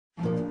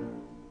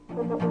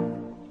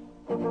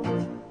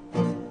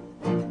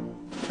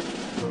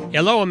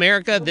Hello,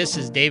 America. This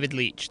is David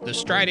Leach, the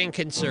strident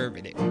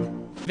conservative.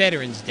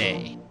 Veterans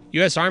Day.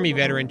 U.S. Army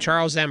veteran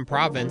Charles M.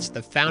 Province,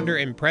 the founder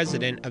and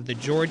president of the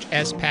George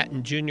S.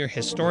 Patton Jr.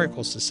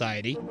 Historical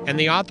Society, and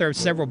the author of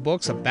several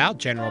books about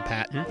General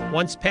Patton,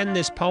 once penned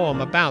this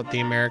poem about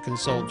the American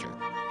soldier.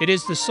 It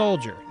is the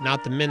soldier,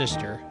 not the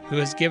minister, who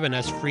has given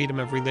us freedom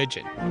of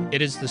religion.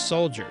 It is the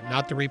soldier,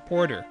 not the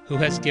reporter, who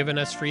has given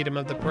us freedom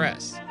of the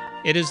press.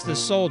 It is the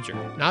soldier,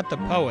 not the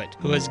poet,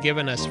 who has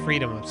given us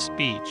freedom of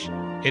speech.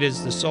 It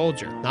is the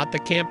soldier, not the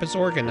campus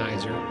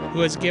organizer,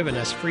 who has given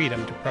us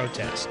freedom to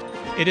protest.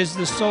 It is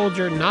the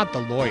soldier, not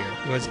the lawyer,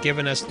 who has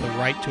given us the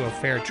right to a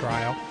fair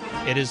trial.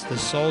 It is the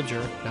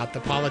soldier, not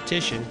the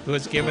politician, who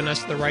has given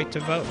us the right to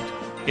vote.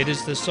 It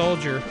is the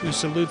soldier who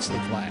salutes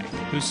the flag,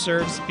 who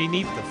serves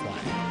beneath the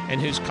flag,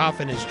 and whose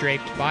coffin is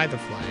draped by the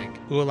flag,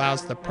 who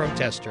allows the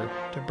protester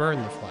to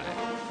burn the flag.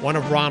 One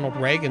of Ronald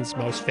Reagan's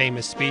most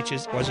famous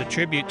speeches was a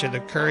tribute to the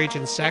courage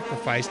and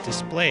sacrifice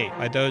displayed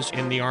by those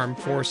in the armed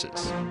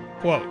forces.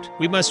 Quote,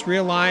 "We must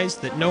realize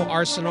that no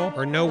arsenal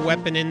or no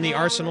weapon in the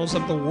arsenals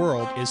of the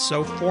world is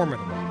so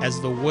formidable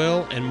as the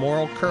will and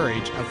moral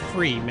courage of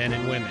free men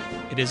and women.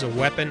 It is a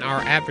weapon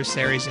our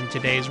adversaries in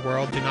today's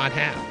world do not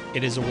have.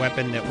 It is a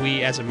weapon that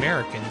we as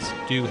Americans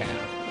do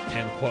have."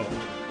 End quote.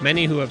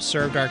 Many who have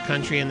served our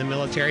country in the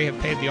military have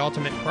paid the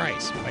ultimate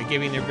price by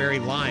giving their very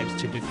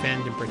lives to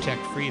defend and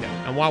protect freedom.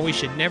 And while we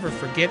should never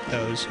forget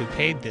those who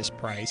paid this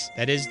price,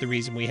 that is the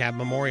reason we have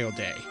Memorial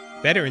Day.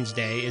 Veterans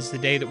Day is the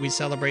day that we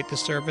celebrate the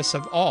service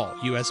of all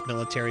U.S.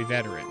 military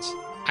veterans.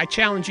 I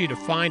challenge you to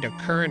find a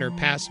current or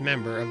past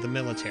member of the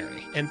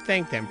military and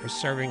thank them for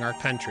serving our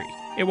country.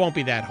 It won't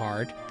be that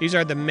hard. These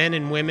are the men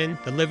and women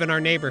that live in our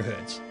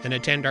neighborhoods and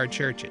attend our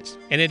churches.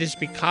 And it is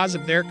because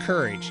of their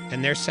courage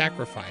and their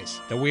sacrifice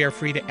that we are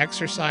free to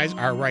exercise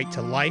our right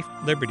to life,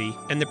 liberty,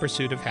 and the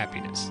pursuit of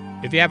happiness.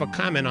 If you have a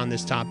comment on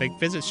this topic,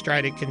 visit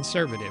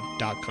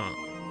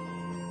stridentconservative.com.